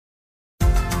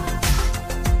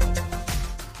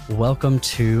Welcome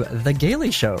to The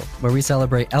Gaily Show, where we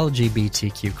celebrate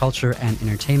LGBTQ culture and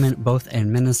entertainment both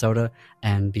in Minnesota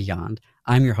and beyond.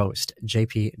 I'm your host,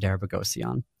 JP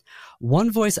Darabagosian. One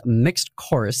Voice Mixed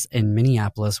Chorus in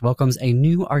Minneapolis welcomes a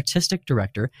new artistic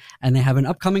director, and they have an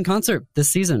upcoming concert this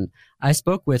season. I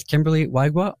spoke with Kimberly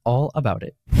Waigwa all about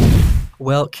it.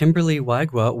 Well, Kimberly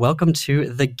Waigwa, welcome to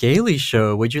The Gaily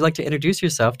Show. Would you like to introduce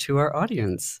yourself to our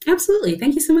audience? Absolutely.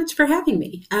 Thank you so much for having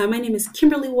me. My name is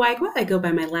Kimberly Waigwa. I go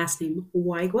by my last name,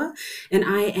 Waigwa, and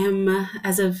I am,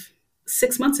 as of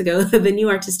 6 months ago, the new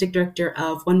artistic director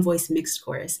of One Voice Mixed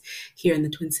Chorus here in the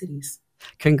Twin Cities.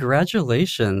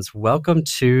 Congratulations. Welcome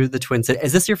to the Twin Cities.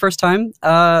 Is this your first time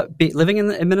living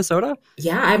in Minnesota?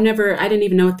 Yeah, I didn't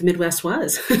even know what the Midwest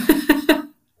was.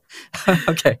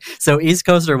 Okay. So East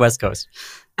Coast or West Coast?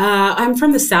 I'm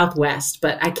from the Southwest,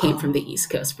 but I came from the East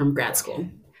Coast from grad school.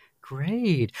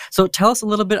 Great. So tell us a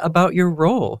little bit about your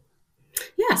role.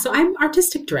 Yeah, so I'm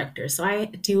artistic director. So I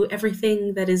do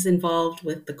everything that is involved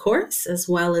with the chorus as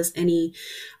well as any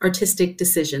artistic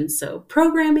decisions. So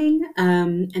programming,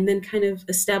 and then kind of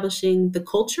establishing the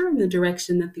culture and the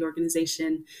direction that the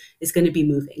organization is going to be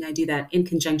moving. I do that in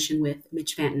conjunction with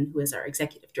Mitch Fanton, who is our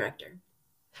executive director.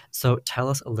 So tell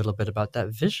us a little bit about that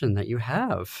vision that you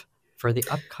have for the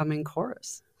upcoming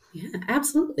chorus. Yeah,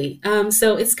 absolutely.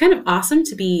 So it's kind of awesome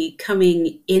to be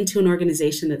coming into an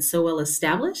organization that's so well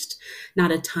established. Not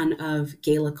a ton of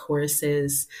gala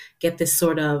choruses get this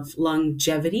sort of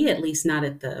longevity, at least not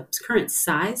at the current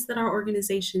size that our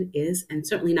organization is, and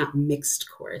certainly not mixed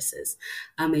choruses.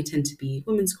 They tend to be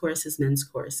women's choruses, men's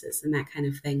choruses, and that kind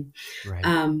of thing.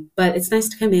 Right. But it's nice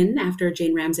to come in after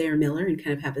Jane Ramsay or Miller and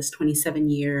kind of have this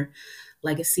 27-year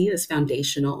legacy, this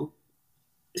foundation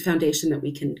that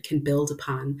we can build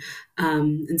upon.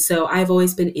 And so I've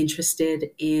always been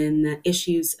interested in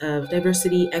issues of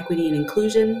diversity, equity, and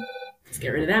inclusion. Let's get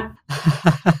rid of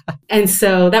that. And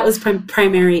so that was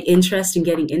primary interest in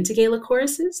getting into gala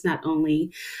choruses, not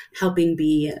only helping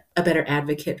be a better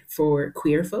advocate for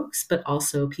queer folks, but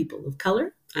also people of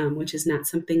color, which is not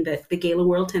something that the gala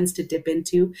world tends to dip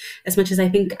into as much as I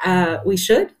think we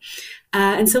should.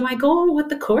 And so my goal with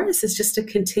the chorus is just to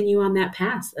continue on that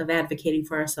path of advocating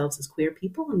for ourselves as queer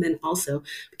people, and then also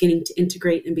beginning to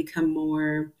integrate and become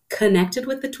more connected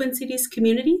with the Twin Cities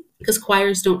community, because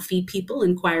choirs don't feed people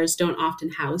and choirs don't often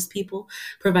house people,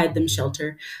 provide them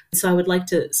shelter. So I would like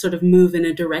to sort of move in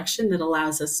a direction that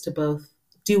allows us to both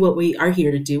do what we are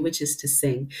here to do, which is to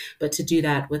sing, but to do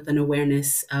that with an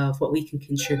awareness of what we can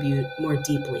contribute more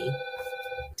deeply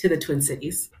to the Twin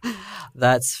Cities.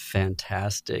 That's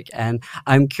fantastic. And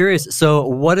I'm curious, so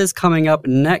what is coming up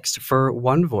next for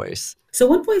One Voice? So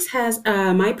One Voice has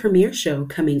my premiere show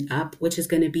coming up, which is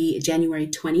going to be January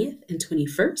 20th and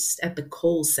 21st at the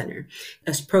Kohl's Center,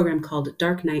 a program called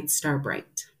Dark Night, Star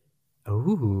Bright.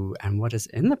 Oh, and what is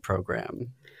in the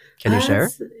program? Can you share?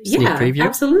 Sneak preview?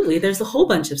 Absolutely. There's a whole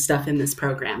bunch of stuff in this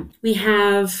program. We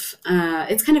have,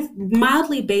 it's kind of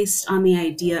mildly based on the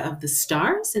idea of the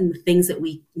stars and the things that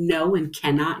we know and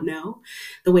cannot know,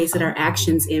 the ways that our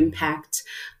actions impact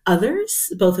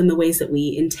others, both in the ways that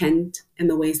we intend and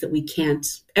the ways that we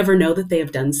can't ever know that they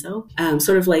have done so.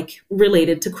 Sort of like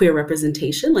related to queer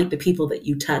representation, like the people that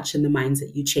you touch and the minds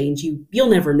that you change, you'll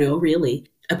never know really,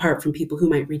 apart from people who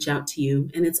might reach out to you.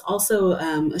 And it's also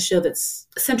a show that's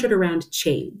centered around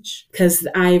change, because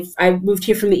I moved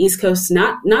here from the East Coast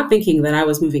not thinking that I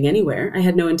was moving anywhere. I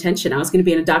had no intention. I was going to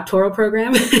be in a doctoral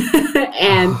program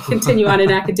and continue on in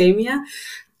academia.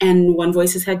 And One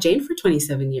Voice has had Jane for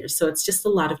 27 years. So it's just a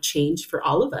lot of change for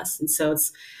all of us. And so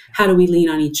it's how do we lean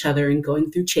on each other in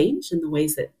going through change and the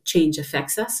ways that change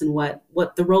affects us and what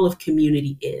the role of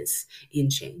community is in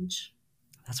change.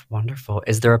 That's wonderful.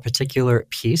 Is there a particular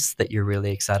piece that you're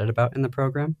really excited about in the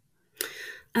program?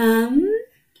 I'm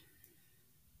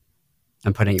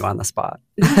putting you on the spot.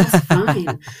 No, that's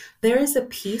fine. There is a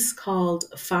piece called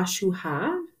Fa Shu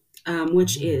Ha,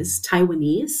 which is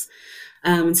Taiwanese.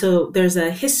 And so there's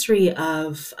a history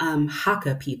of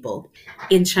Hakka people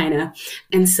in China.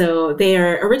 And so they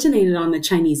are originated on the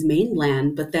Chinese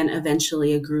mainland, but then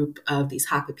eventually a group of these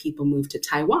Hakka people moved to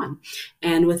Taiwan.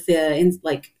 And with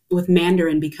with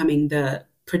Mandarin becoming the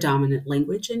predominant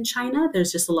language in China,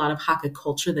 there's just a lot of Hakka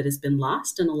culture that has been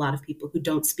lost, and a lot of people who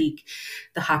don't speak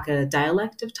the Hakka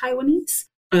dialect of Taiwanese,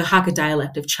 or the Hakka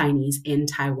dialect of Chinese in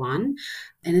Taiwan.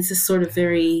 And it's this sort of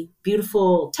very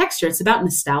beautiful texture. It's about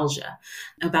nostalgia,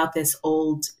 about this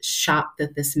old shop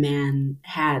that this man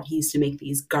had. He used to make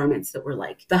these garments that were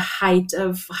like the height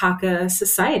of Hakka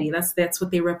society. That's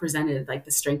what they represented, like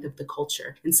the strength of the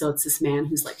culture. And so it's this man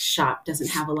whose like shop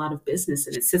doesn't have a lot of business,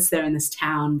 and it sits there in this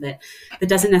town that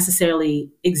doesn't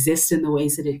necessarily exist in the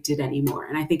ways that it did anymore.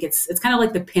 And I think it's kind of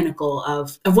like the pinnacle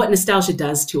of what nostalgia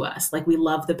does to us. Like we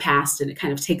love the past, and it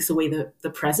kind of takes away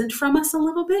the present from us a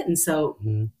little bit. And so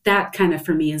that kind of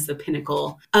for me is the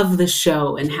pinnacle of the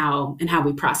show and how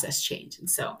we process change. And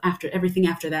so everything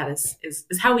after that is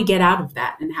how we get out of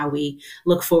that and how we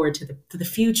look forward to the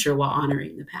future while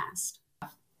honoring the past.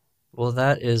 Well,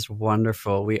 that is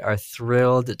wonderful. We are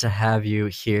thrilled to have you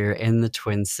here in the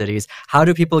Twin Cities. How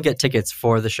do people get tickets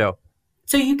for the show?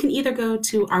 So you can either go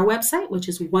to our website, which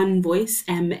is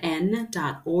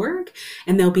onevoicemn.org,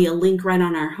 and there'll be a link right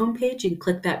on our homepage. You can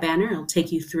click that banner. It'll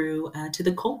take you through to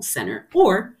the Kohl Center.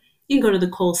 Or you can go to the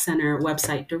Kohl Center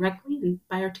website directly and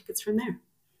buy our tickets from there.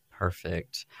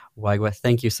 Perfect. Waigwa,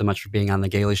 thank you so much for being on The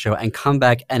Gaily Show, and come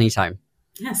back anytime.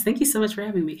 Yes, thank you so much for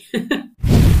having me.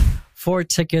 For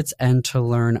tickets and to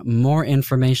learn more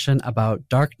information about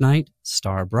Dark Night,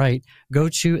 Star Bright, go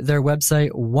to their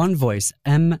website,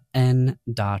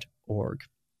 onevoicemn.org.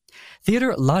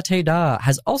 Theater Latte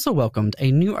has also welcomed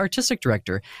a new artistic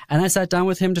director, and I sat down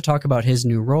with him to talk about his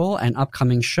new role and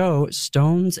upcoming show,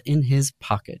 Stones in His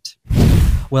Pocket.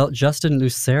 Well, Justin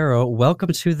Lucero,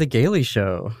 welcome to The Gaily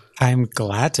Show. I'm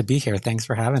glad to be here. Thanks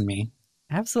for having me.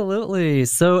 Absolutely.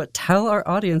 So tell our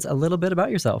audience a little bit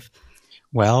about yourself.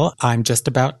 Well, I'm just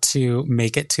about to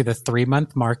make it to the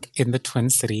 3-month mark in the Twin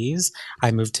Cities.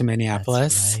 I moved to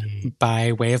Minneapolis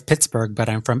by way of Pittsburgh, but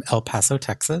I'm from El Paso,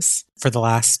 Texas. For the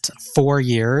last 4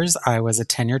 years, I was a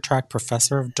tenure-track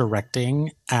professor of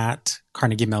directing at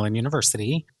Carnegie Mellon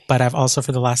University. But I've also,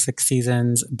 for the last 6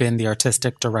 seasons, been the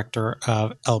artistic director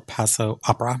of El Paso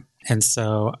Opera. And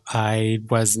so I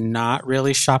was not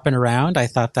really shopping around. I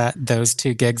thought that those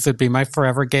 2 gigs would be my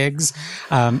forever gigs.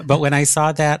 But when I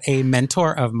saw that a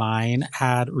mentor of mine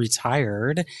had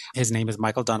retired, his name is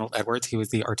Michael Donald Edwards. He was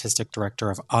the artistic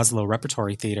director of Oslo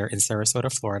Repertory Theater in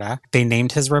Sarasota, Florida. They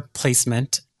named his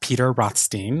replacement Peter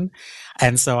Rothstein.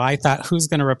 And so I thought, who's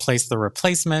going to replace the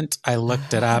replacement? I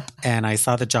looked it up and I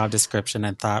saw the job description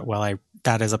and thought, well,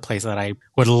 that is a place that I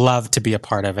would love to be a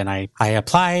part of. And I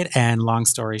applied, and long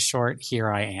story short,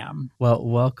 here I am. Well,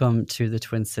 welcome to the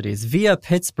Twin Cities via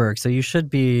Pittsburgh. So you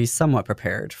should be somewhat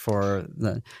prepared for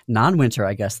the non-winter,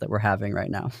 I guess, that we're having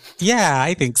right now. Yeah,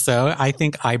 I think so. I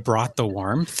think I brought the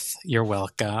warmth. You're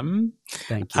welcome.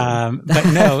 Thank you. But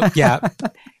no, yeah.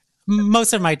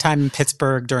 Most of my time in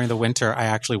Pittsburgh during the winter, I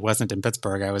actually wasn't in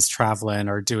Pittsburgh. I was traveling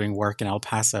or doing work in El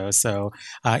Paso. So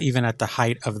even at the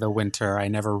height of the winter, I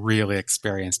never really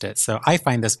experienced it. So I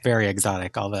find this very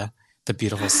exotic, all the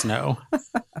beautiful snow.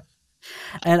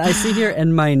 And I see here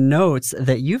in my notes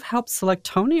that you've helped select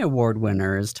Tony Award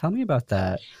winners. Tell me about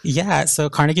that. Yeah, so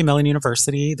Carnegie Mellon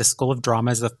University, the School of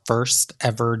Drama, is the first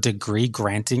ever degree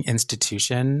granting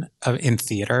institution in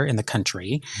theater in the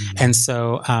country. Mm-hmm. And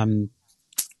so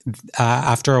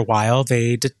after a while,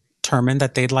 they determined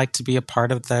that they'd like to be a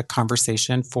part of the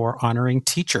conversation for honoring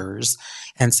teachers.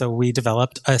 And so we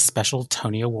developed a special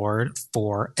Tony Award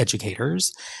for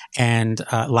educators. And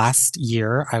last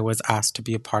year, I was asked to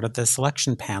be a part of the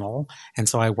selection panel. And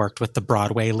so I worked with the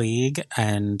Broadway League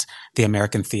and the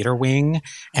American Theater Wing.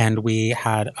 And we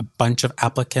had a bunch of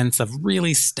applicants of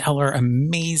really stellar,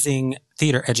 amazing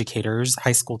theater educators,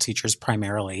 high school teachers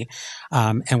primarily.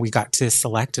 And we got to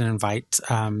select and invite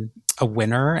a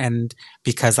winner. And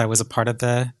because I was a part of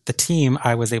the team,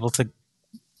 I was able to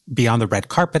be on the red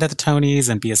carpet at the Tonys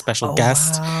and be a special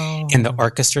guest in the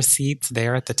orchestra seats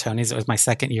there at the Tonys. It was my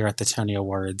second year at the Tony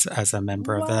Awards as a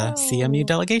member of the CMU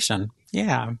delegation.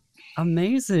 Yeah.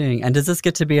 Amazing. And does this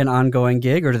get to be an ongoing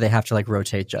gig, or do they have to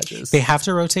rotate judges? They have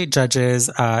to rotate judges.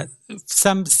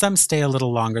 Some stay a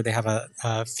little longer. They have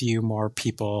a few more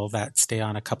people that stay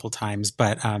on a couple times.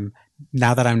 But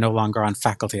now that I'm no longer on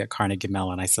faculty at Carnegie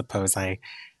Mellon, I suppose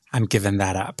I'm giving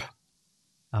that up.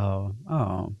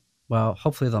 Oh. Well,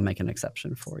 hopefully they'll make an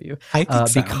exception for you. I think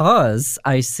so. Because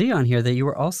I see on here that you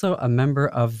were also a member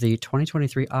of the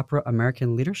 2023 Opera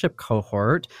American Leadership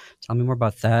Cohort. Tell me more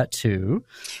about that, too.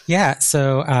 Yeah,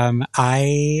 so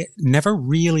I never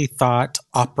really thought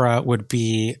opera would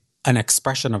be an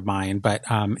expression of mine, but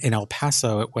in El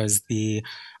Paso, it was the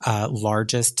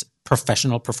largest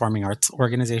professional performing arts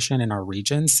organization in our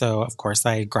region. So, of course,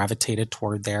 I gravitated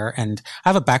toward there. And I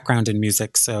have a background in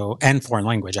music and foreign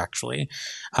language, actually.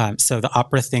 So the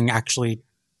opera thing actually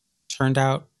turned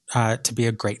out to be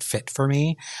a great fit for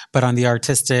me. But on the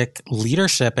artistic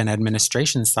leadership and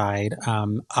administration side,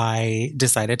 I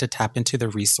decided to tap into the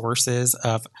resources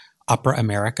of Opera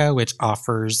America, which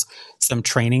offers some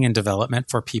training and development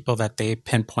for people that they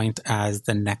pinpoint as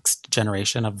the next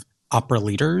generation of opera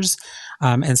leaders.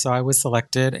 And so I was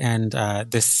selected, and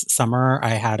this summer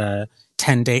I had a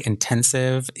 10-day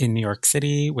intensive in New York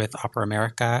City with Opera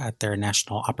America at their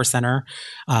National Opera Center.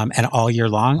 And all year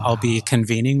long, I'll be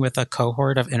convening with a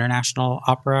cohort of international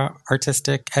opera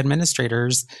artistic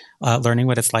administrators, learning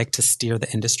what it's like to steer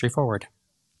the industry forward.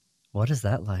 What is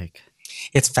that like?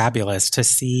 It's fabulous to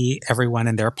see everyone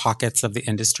in their pockets of the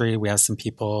industry. We have some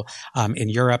people in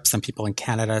Europe, some people in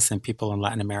Canada, some people in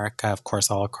Latin America, of course,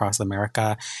 all across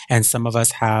America. And some of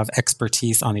us have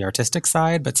expertise on the artistic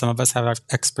side, but some of us have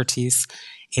expertise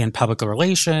in public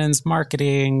relations,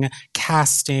 marketing,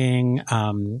 casting,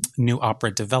 new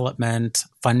opera development,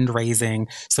 fundraising.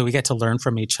 So we get to learn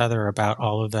from each other about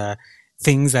all of the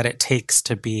things that it takes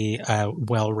to be a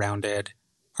well-rounded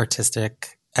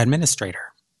artistic administrator.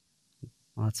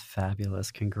 Well, that's fabulous.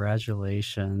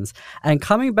 Congratulations. And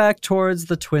coming back towards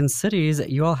the Twin Cities,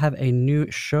 you all have a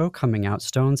new show coming out,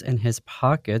 Stones in His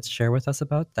Pockets. Share with us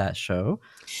about that show.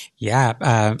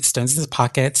 Yeah, Stones in His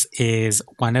Pockets is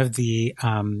one of the...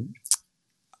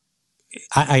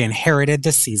 I inherited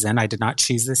this season. I did not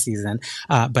choose this season.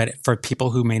 But for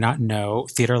people who may not know,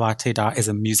 Theater Latte is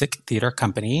a music theater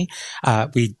company.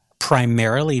 We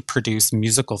primarily produce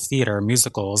musical theater,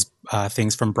 musicals,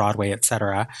 things from Broadway,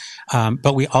 etc.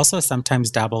 But we also sometimes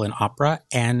dabble in opera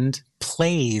and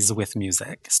plays with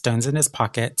music. Stones in His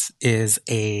Pockets is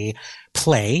a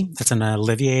play. It's an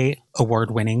Olivier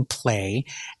Award-winning play.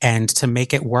 And to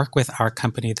make it work with our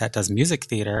company that does music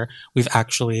theater, we've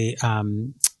actually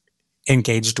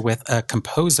engaged with a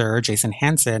composer, Jason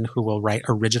Hansen, who will write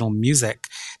original music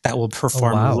that will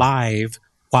perform live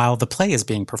while the play is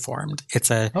being performed. It's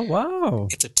a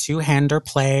it's a two-hander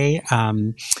play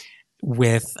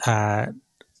with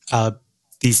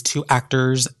these two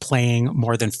actors playing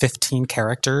more than 15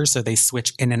 characters. So they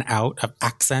switch in and out of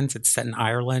accents. It's set in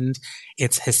Ireland.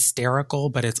 It's hysterical,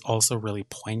 but it's also really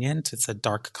poignant. It's a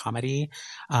dark comedy.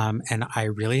 And I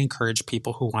really encourage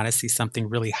people who want to see something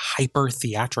really hyper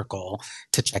theatrical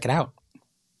to check it out.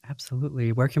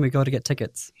 Absolutely. Where can we go to get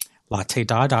tickets?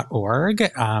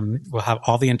 latteda.org. We'll have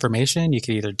all the information. You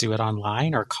can either do it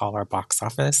online or call our box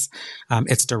office.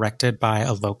 It's directed by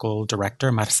a local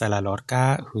director, Marcela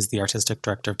Lorca, who's the artistic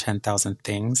director of 10,000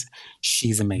 Things.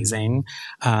 She's amazing.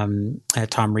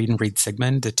 Tom Reed and Reed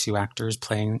Sigmund, the two actors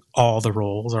playing all the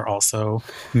roles, are also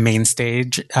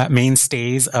mainstays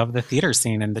of the theater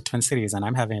scene in the Twin Cities. And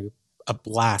I'm having a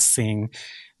blast seeing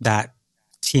that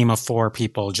team of four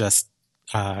people just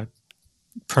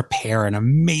prepare an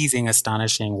amazing,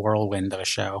 astonishing whirlwind of a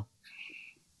show.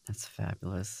 That's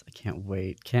fabulous. I can't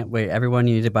wait. Can't wait. Everyone,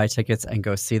 you need to buy tickets and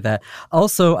go see that.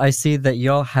 Also, I see that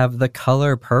y'all have The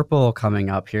Color Purple coming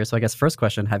up here. So I guess first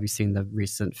question, have you seen the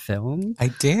recent film? I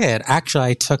did. Actually,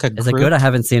 I took a group. Is it good? I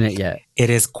haven't seen it yet. It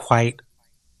is quite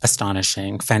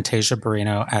astonishing. Fantasia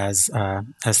Barrino as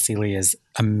Celie is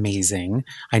amazing.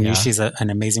 I knew she's an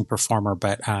amazing performer,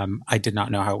 but I did not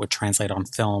know how it would translate on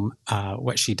film,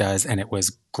 what she does, and it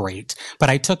was great. But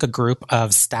I took a group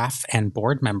of staff and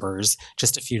board members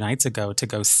just a few nights ago to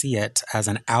go see it as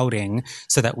an outing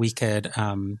so that we could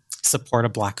support a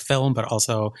Black film, but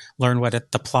also learn what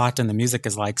the plot and the music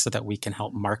is like so that we can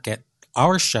help market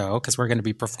our show, because we're going to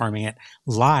be performing it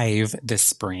live this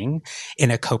spring in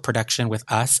a co-production with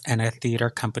us and a theater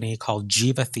company called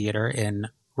Jiva Theater in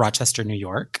Rochester, New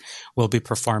York. We'll be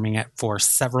performing it for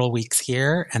several weeks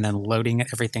here and then loading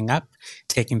everything up,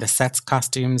 taking the sets,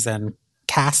 costumes, and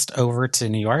cast over to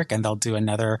New York, and they'll do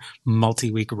another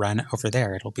multi-week run over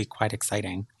there. It'll be quite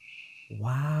exciting.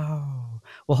 Wow.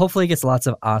 Well, hopefully it gets lots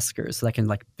of Oscars so that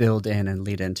can build in and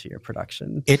lead into your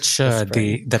production. It should.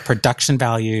 The production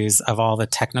values of all the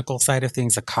technical side of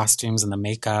things, the costumes and the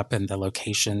makeup and the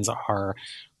locations are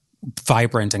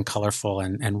vibrant and colorful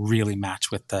and really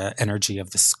match with the energy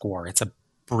of the score. It's a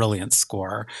brilliant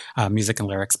score. Music and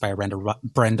lyrics by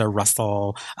Brenda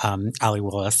Russell, Ali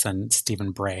Willis, and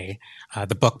Stephen Bray.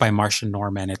 The book by Marcia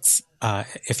Norman. It's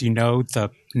if you know the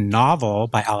novel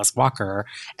by Alice Walker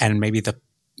and maybe the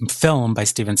film by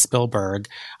Steven Spielberg,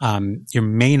 you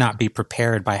may not be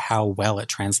prepared by how well it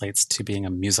translates to being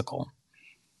a musical.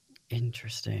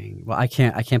 Interesting. Well, I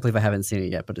can't believe I haven't seen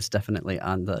it yet, but it's definitely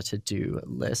on the to-do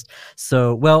list.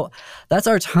 So, well, that's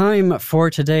our time for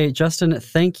today. Justin,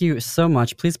 thank you so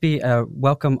much. Please be a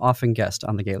welcome often guest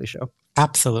on The Gaily Show.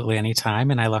 Absolutely,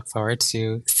 anytime. And I look forward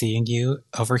to seeing you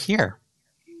over here.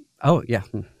 Oh, yeah.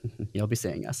 You'll be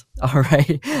seeing us. All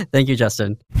right. Thank you,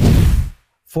 Justin.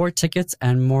 For tickets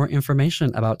and more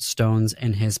information about Stones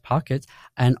in His Pocket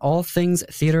and all things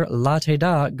Theater Latte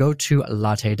Da, go to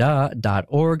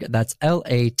latteda.org. That's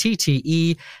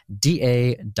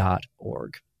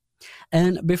LATTEDA.org.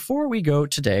 And before we go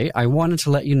today, I wanted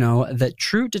to let you know that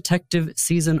True Detective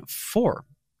Season 4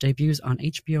 debuts on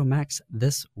HBO Max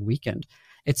this weekend.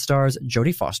 It stars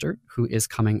Jodie Foster, who is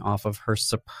coming off of her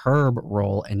superb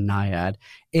role in Naiad.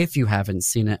 If you haven't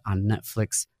seen it on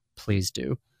Netflix, please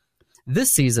do.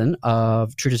 This season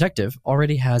of True Detective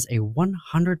already has a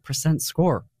 100%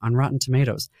 score on Rotten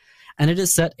Tomatoes, and it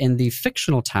is set in the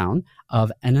fictional town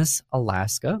of Ennis,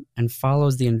 Alaska, and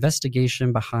follows the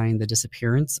investigation behind the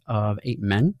disappearance of 8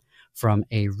 men from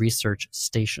a research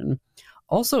station.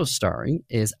 Also starring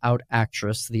is out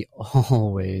actress, the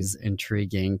always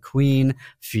intriguing Queen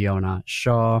Fiona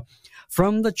Shaw.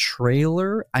 From the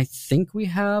trailer, I think we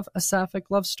have a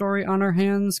sapphic love story on our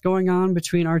hands going on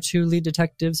between our 2 lead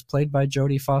detectives, played by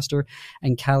Jodie Foster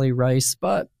and Callie Rice,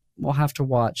 but we'll have to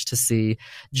watch to see.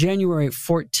 January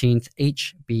 14th,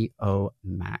 HBO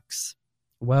Max.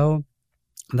 Well,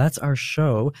 that's our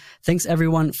show. Thanks,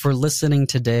 everyone, for listening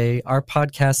today. Our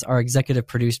podcasts are executive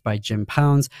produced by Jim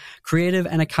Pounds, creative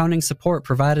and accounting support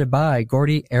provided by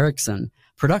Gordy Erickson,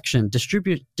 production,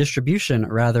 distribution,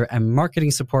 and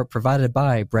marketing support provided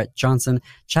by Brett Johnson,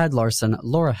 Chad Larson,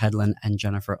 Laura Hedlund, and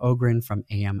Jennifer Ogren from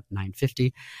AM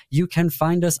 950. You can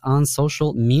find us on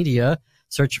social media.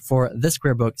 Search for This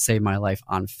Queer Book Saved My Life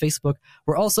on Facebook.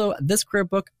 We're also This Queer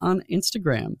Book on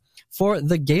Instagram. For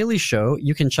The Gaily Show,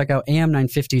 you can check out AM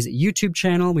 950's YouTube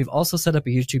channel. We've also set up a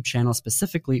YouTube channel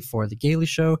specifically for The Gaily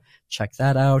Show. Check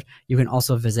that out. You can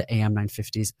also visit AM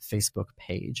 950's Facebook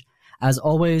page. As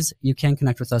always, you can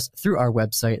connect with us through our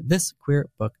website,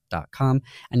 thisqueerbook.com.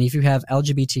 And if you have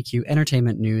LGBTQ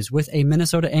entertainment news with a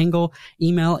Minnesota angle,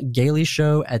 email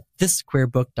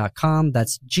gailyshow@thisqueerbook.com.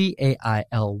 That's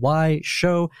GAILY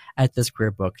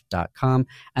show@thisqueerbook.com.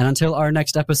 And until our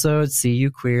next episode, see you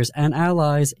queers and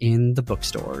allies in the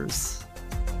bookstores.